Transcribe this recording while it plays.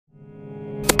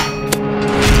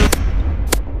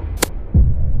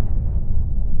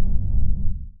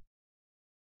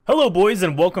Hello boys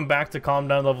and welcome back to Calm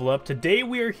Down Level Up. Today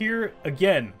we are here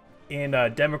again in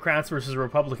Democrats versus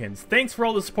Republicans. Thanks for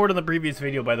all the support on the previous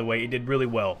video, by the way. It did really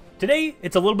well. Today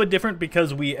it's a little bit different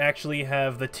because we actually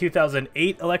have the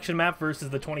 2008 election map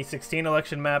versus the 2016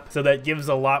 election map, so that gives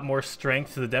a lot more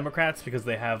strength to the Democrats because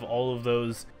they have all of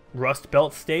those Rust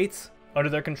Belt states under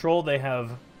their control. They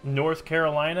have North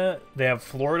Carolina, they have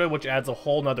Florida, which adds a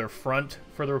whole nother front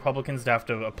for the Republicans to have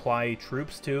to apply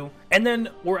troops to. And then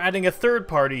we're adding a third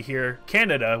party here,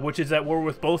 Canada, which is at war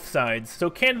with both sides.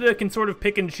 So Canada can sort of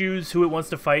pick and choose who it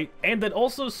wants to fight, and that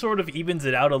also sort of evens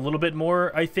it out a little bit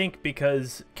more, I think,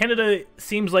 because Canada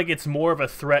seems like it's more of a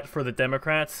threat for the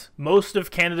Democrats. Most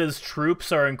of Canada's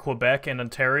troops are in Quebec and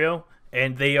Ontario,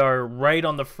 and they are right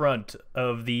on the front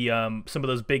of the some of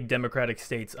those big Democratic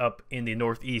states up in the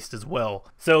Northeast as well.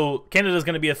 So Canada's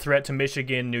going to be a threat to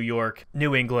Michigan, New York,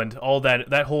 New England, all that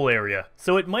whole area.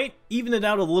 So it might even it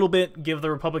out a little bit, give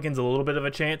the Republicans a little bit of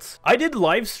a chance. I did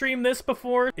live stream this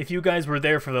before. If you guys were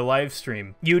there for the live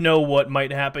stream, you know what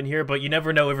might happen here, but you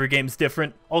never know. Every game's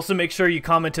different. Also, make sure you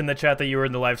comment in the chat that you were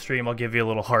in the live stream. I'll give you a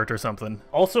little heart or something.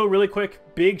 Also, really quick,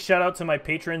 big shout out to my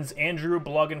patrons: Andrew,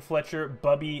 Bloggin Fletcher,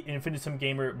 Bubby, Infinitum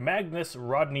Gamer, Magnus,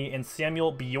 Rodney, and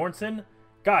Samuel Bjornson.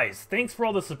 Guys, thanks for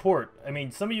all the support. I mean,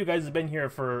 some of you guys have been here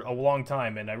for a long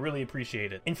time, and I really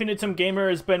appreciate it. Infinitum Gamer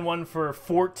has been one for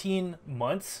 14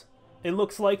 months, it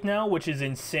looks like now, which is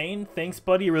insane. Thanks,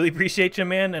 buddy. Really appreciate you,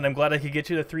 man, and I'm glad I could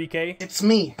get you to 3K. It's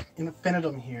me,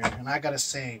 Infinitum here, and I gotta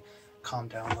say, calm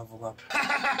down, level up.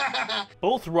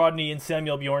 Both Rodney and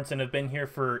Samuel Bjornson have been here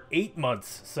for 8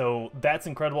 months, so that's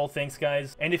incredible. Thanks,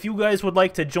 guys. And if you guys would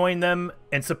like to join them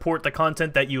and support the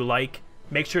content that you like,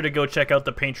 make sure to go check out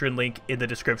the Patreon link in the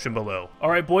description below.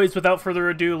 Alright boys, without further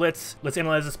ado, let's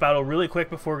analyze this battle really quick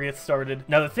before we get started.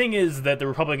 Now the thing is that the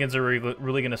Republicans are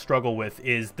really going to struggle with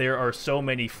is there are so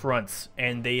many fronts,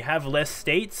 and they have less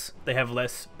states, they have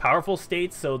less powerful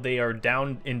states, so they are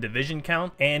down in division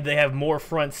count, and they have more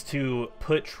fronts to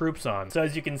put troops on. So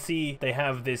as you can see, they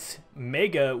have this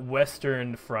mega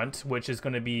western front, which is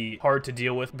going to be hard to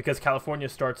deal with because California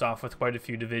starts off with quite a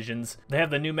few divisions. They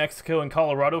have the New Mexico and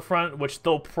Colorado front, which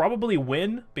they'll probably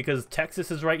win because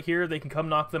Texas is right here. They can come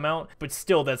knock them out, but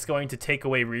still that's going to take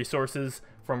away resources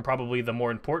from probably the more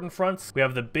important fronts. We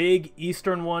have the big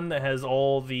eastern one that has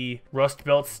all the Rust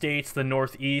Belt states, the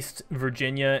Northeast,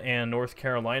 Virginia, and North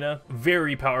Carolina.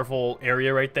 Very powerful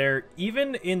area right there.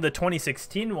 Even in the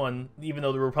 2016 one, even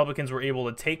though the Republicans were able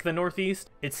to take the Northeast,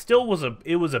 it still was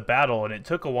a battle, and it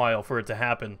took a while for it to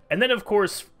happen. And then of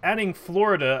course, adding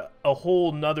Florida, a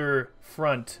whole nother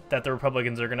front that the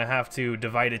Republicans are going to have to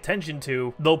divide attention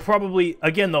to. They'll probably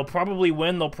win,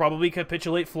 they'll probably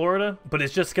capitulate Florida, but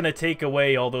it's just going to take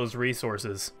away all those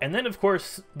resources. And then of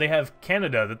course they have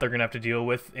Canada that they're going to have to deal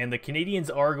with, and the Canadians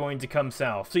are going to come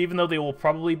south. So even though they will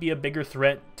probably be a bigger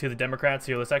threat to the Democrats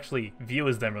here, let's actually view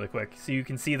as them really quick. So you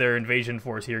can see their invasion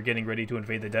force here getting ready to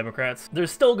invade the Democrats.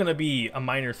 There's still going to be a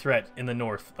minor threat in the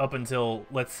north up until,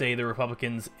 let's say, the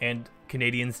Republicans and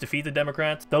Canadians defeat the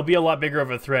Democrats. They'll be a lot bigger of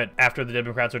a threat after the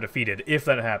Democrats are defeated, if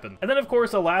that happens. And then of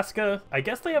course Alaska, I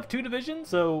guess they have 2 divisions,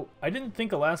 so I didn't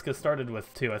think Alaska started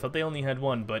with 2. I thought they only had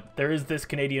 1, but there is this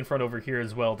Canadian front over here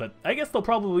as well that I guess they'll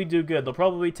probably do good. They'll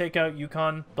probably take out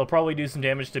Yukon. They'll probably do some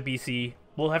damage to BC.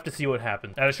 We'll have to see what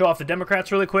happens. Now to show off the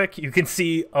Democrats really quick, you can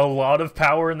see a lot of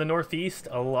power in the Northeast,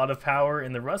 a lot of power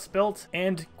in the Rust Belt,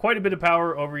 and quite a bit of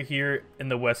power over here in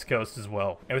the West Coast as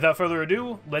well. And without further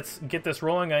ado, let's get this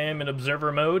rolling. I am in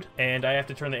observer mode, and I have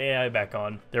to turn the AI back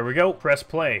on. There we go. Press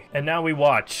play. And now we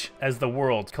watch as the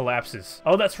world collapses.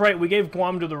 Oh, that's right. We gave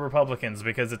Guam to the Republicans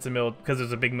because it's because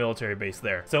there's a big military base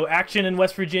there. So action in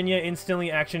West Virginia, instantly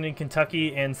action in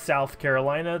Kentucky and South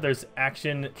Carolina. There's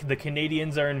action. The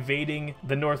Canadians are invading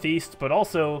the Northeast, but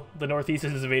also the Northeast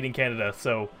is invading Canada.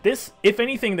 So this, if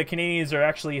anything, the Canadians are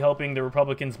actually helping the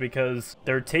Republicans because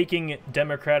they're taking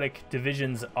Democratic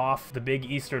divisions off the big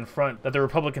Eastern front that the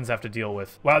Republicans have to deal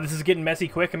with. Wow, this is getting messy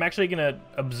quick. I'm actually gonna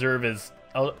observe as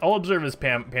I'll observe as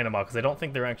Panama because I don't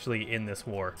think they're actually in this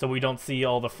war, so we don't see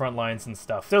all the front lines and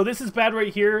stuff. So this is bad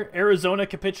right here. Arizona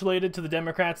capitulated to the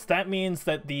Democrats. That means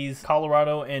that these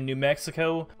Colorado and New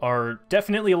Mexico are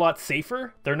definitely a lot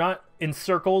safer. They're not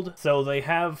encircled, so they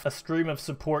have a stream of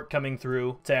support coming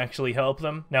through to actually help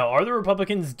them. Now, are the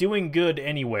Republicans doing good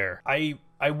anywhere?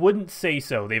 I wouldn't say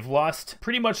so. They've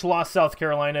pretty much lost South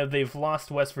Carolina. They've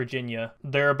lost West Virginia.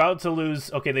 They're about to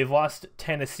lose, okay, they've lost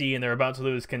Tennessee and they're about to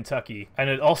lose Kentucky. And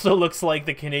it also looks like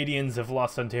the Canadians have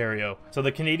lost Ontario. So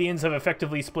the Canadians have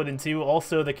effectively split in two.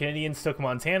 Also, the Canadians took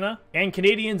Montana. And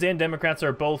Canadians and Democrats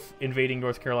are both invading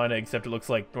North Carolina, except it looks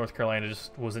like North Carolina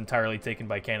just was entirely taken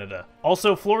by Canada.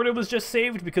 Also, Florida was just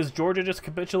saved because Georgia just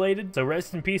capitulated. So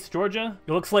rest in peace, Georgia.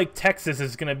 It looks like Texas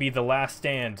is going to be the last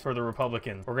stand for the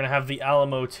Republicans. We're going to have the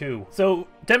Alamo too. So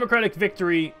Democratic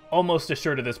victory almost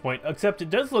assured at this point, except it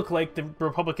does look like the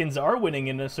Republicans are winning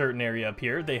in a certain area up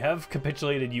here. They have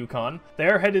capitulated Yukon. They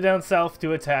are headed down south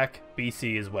to attack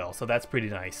BC as well, so that's pretty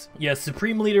nice. Yes,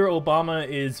 Supreme Leader Obama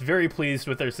is very pleased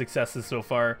with their successes so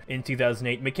far in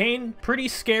 2008. McCain, pretty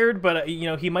scared, but you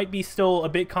know, he might be still a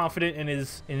bit confident in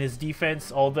his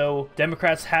defense, although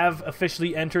Democrats have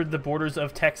officially entered the borders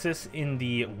of Texas in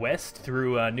the west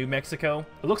through New Mexico.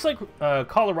 It looks like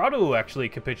Colorado actually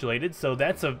capitulated, so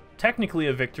that's technically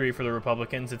a victory for the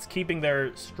Republicans. It's keeping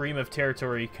their stream of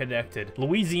territory connected.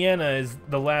 Louisiana is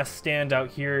the last stand out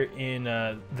here in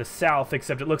the south,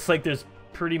 except it looks like there's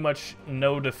pretty much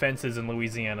no defenses in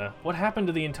Louisiana. What happened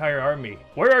to the entire army?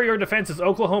 Where are your defenses?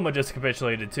 Oklahoma just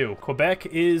capitulated too. Quebec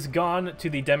is gone to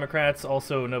the Democrats.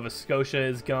 Also, Nova Scotia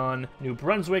is gone. New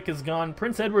Brunswick is gone.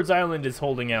 Prince Edward's Island is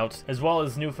holding out, as well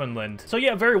as Newfoundland. So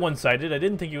yeah, very one-sided. I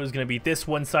didn't think it was going to be this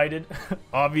one-sided.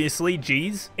 Obviously,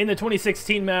 geez. In the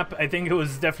 2016 map, I think it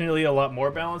was definitely a lot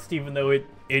more balanced, even though it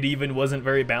even wasn't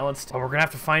very balanced. But we're gonna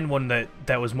have to find one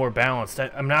that was more balanced.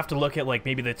 I'm gonna have to look at like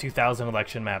maybe the 2000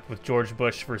 election map with George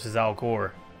Bush versus Al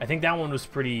Gore. I think that one was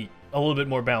a little bit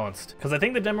more balanced, because I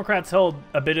think the Democrats held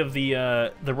a bit of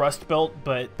the Rust Belt,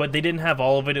 but they didn't have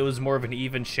all of it. It was more of an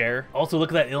even share. Also,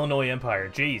 look at that Illinois Empire,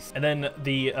 jeez. And then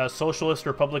the Socialist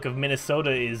Republic of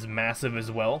Minnesota is massive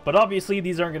as well. But obviously,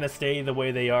 these aren't going to stay the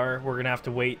way they are. We're going to have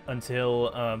to wait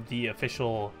until the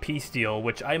official peace deal,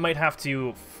 which I might have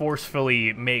to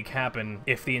forcefully make happen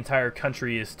if the entire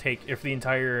country is if the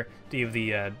entirety of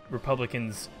the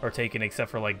Republicans are taken,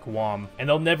 except for like Guam. And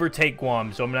they'll never take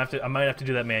Guam, so I might have to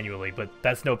do that manually. But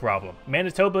that's no problem.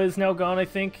 Manitoba is now gone, I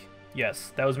think.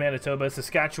 Yes, that was Manitoba.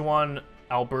 Saskatchewan,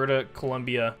 Alberta,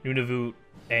 Columbia, Nunavut,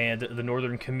 and the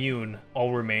Northern Commune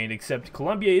all remain, except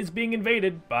Columbia is being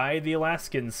invaded by the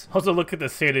Alaskans. Also, look at the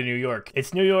state of New York.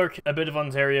 It's New York, a bit of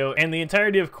Ontario, and the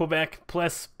entirety of Quebec,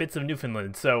 plus bits of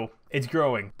Newfoundland, so it's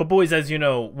growing. But boys, as you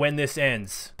know, when this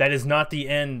ends, that is not the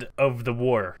end of the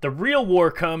war. The real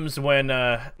war comes when,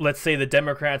 let's say the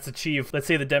Democrats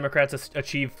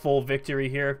achieve full victory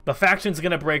here. The faction's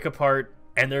gonna break apart,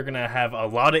 and they're gonna have a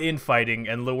lot of infighting,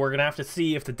 and we're gonna have to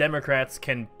see if the Democrats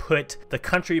can put the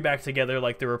country back together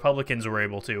like the Republicans were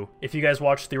able to. If you guys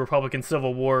watched the Republican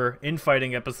Civil War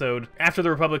infighting episode, after the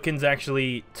Republicans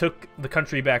actually took the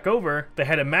country back over, they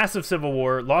had a massive civil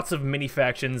war, lots of mini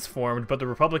factions formed, but the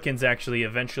Republicans actually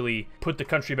eventually put the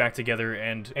country back together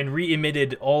and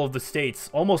re-emitted all of the states,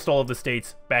 almost all of the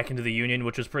states, back into the Union,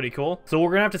 which was pretty cool. So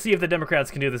we're gonna have to see if the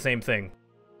Democrats can do the same thing.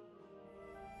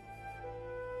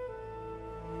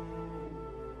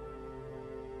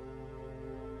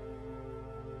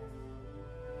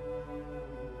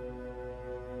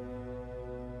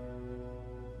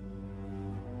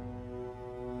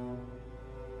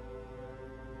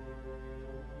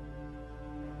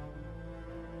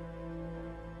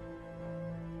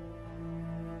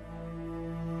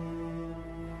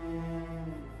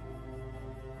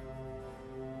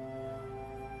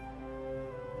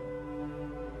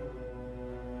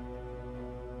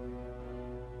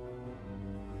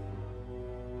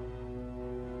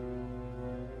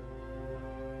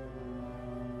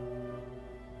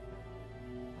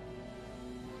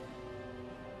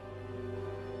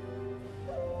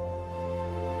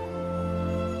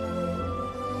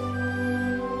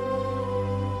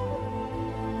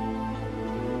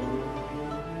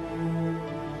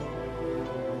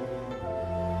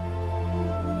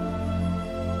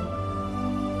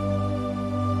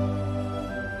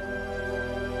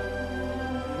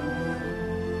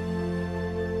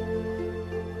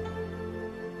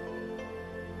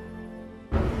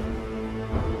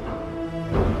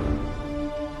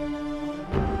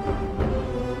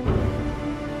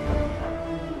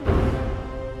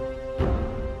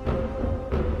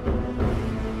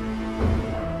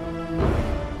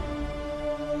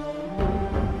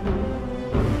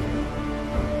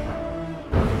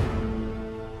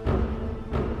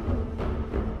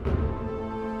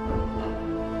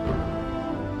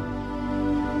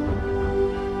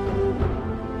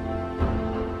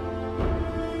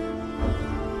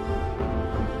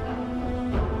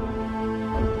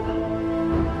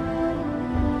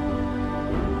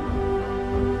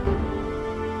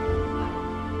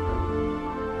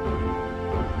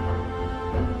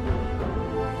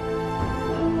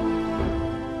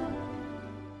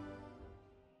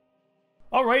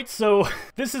 Alright, so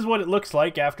this is what it looks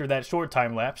like after that short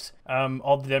time lapse.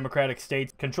 All the Democratic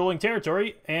states controlling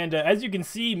territory, and as you can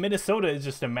see, Minnesota is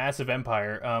just a massive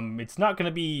empire. It's not going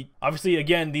to be, obviously,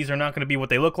 again, these are not going to be what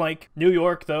they look like. New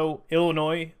York, though,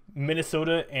 Illinois,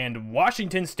 Minnesota, and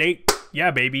Washington State, yeah,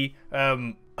 baby,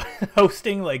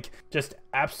 hosting like just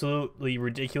absolutely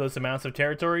ridiculous amounts of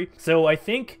territory. So I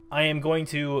think I am going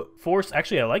to force,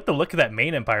 actually I like the look of that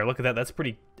Maine empire, look at that, that's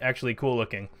pretty actually cool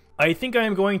looking. I think I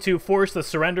am going to force the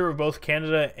surrender of both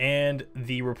Canada and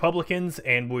the Republicans,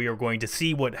 and we are going to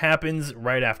see what happens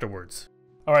right afterwards.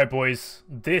 Alright boys,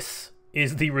 this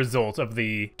is the result of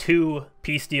the 2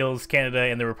 peace deals, Canada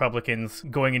and the Republicans,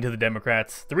 going into the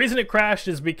Democrats. The reason it crashed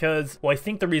is because, well, I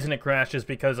think the reason it crashed is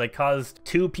because I caused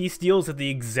 2 peace deals at the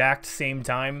exact same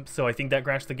time, so I think that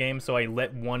crashed the game, so I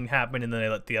let one happen and then I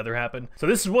let the other happen. So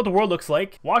this is what the world looks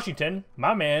like. Washington,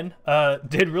 my man,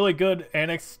 did really good,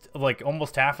 annexed like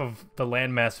almost half of the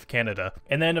landmass of Canada.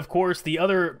 And then, of course, the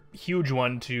other huge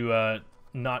one to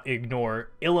not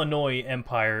ignore, Illinois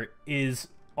Empire, is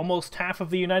almost half of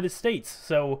the United States,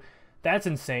 so that's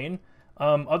insane.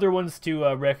 Other ones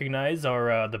to recognize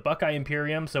are the Buckeye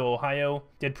Imperium, so Ohio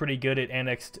did pretty good. It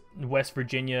annexed West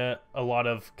Virginia, a lot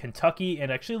of Kentucky,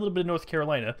 and actually a little bit of North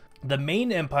Carolina. The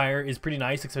Maine Empire is pretty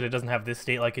nice, except it doesn't have this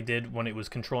state like it did when it was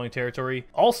controlling territory.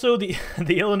 Also, the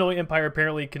Illinois Empire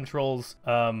apparently controls,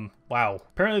 wow.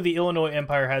 Apparently the Illinois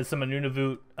Empire has some of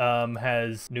Nunavut,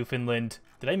 has Newfoundland.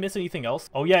 Did I miss anything else?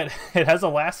 Oh yeah, it has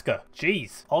Alaska.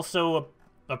 Jeez. Also,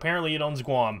 apparently it owns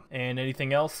Guam, and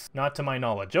anything else? Not to my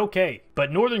knowledge. Okay,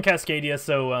 but Northern Cascadia,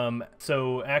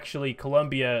 so actually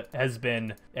Colombia has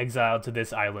been exiled to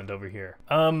this island over here.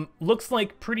 Looks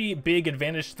like pretty big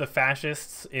advantage to the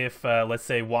fascists if, let's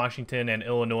say, Washington and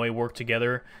Illinois work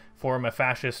together, form a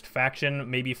fascist faction.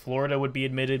 Maybe Florida would be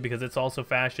admitted because it's also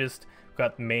fascist. We've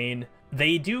got Maine.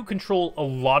 They do control a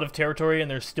lot of territory, and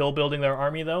they're still building their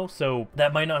army, though, so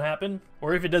that might not happen.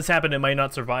 Or if it does happen, it might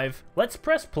not survive. Let's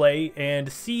press play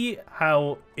and see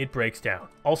how it breaks down.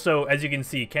 Also, as you can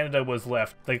see, Canada was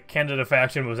left. The Canada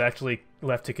faction was actually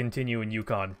left to continue in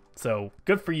Yukon, so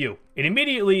good for you. It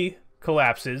immediately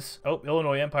collapses. Oh,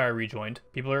 Illinois Empire rejoined.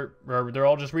 People they're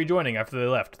all just rejoining after they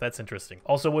left. That's interesting.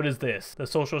 Also, what is this? The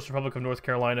Socialist Republic of North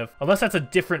Carolina. Unless that's a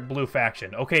different blue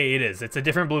faction. Okay, it is. It's a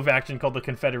different blue faction called the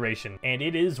Confederation. And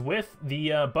it is with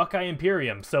the Buckeye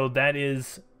Imperium. So that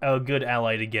is a good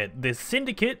ally to get. This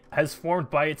syndicate has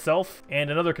formed by itself, and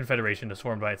another confederation has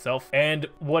formed by itself. And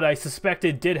what I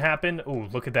suspected did happen. Oh,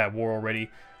 look at that war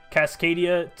already.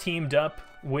 Cascadia teamed up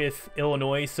with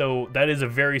Illinois, so that is a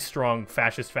very strong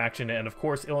fascist faction, and of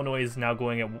course Illinois is now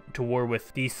going to war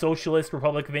with the Socialist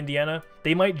Republic of Indiana.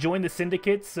 They might join the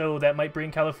syndicate, so that might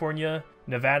bring California,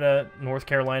 Nevada, North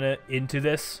Carolina into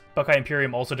this. Buckeye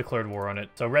Imperium also declared war on it,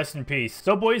 so rest in peace.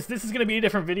 So boys, this is going to be a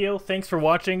different video. Thanks for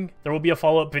watching. There will be a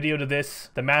follow-up video to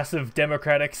this, the massive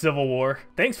Democratic Civil War.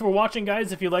 Thanks for watching,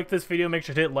 guys. If you liked this video, make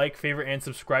sure to hit like, favorite, and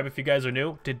subscribe if you guys are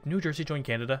new. Did New Jersey join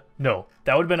Canada? No.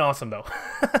 That would have been awesome, though.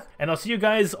 And I'll see you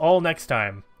guys all next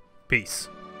time. Peace.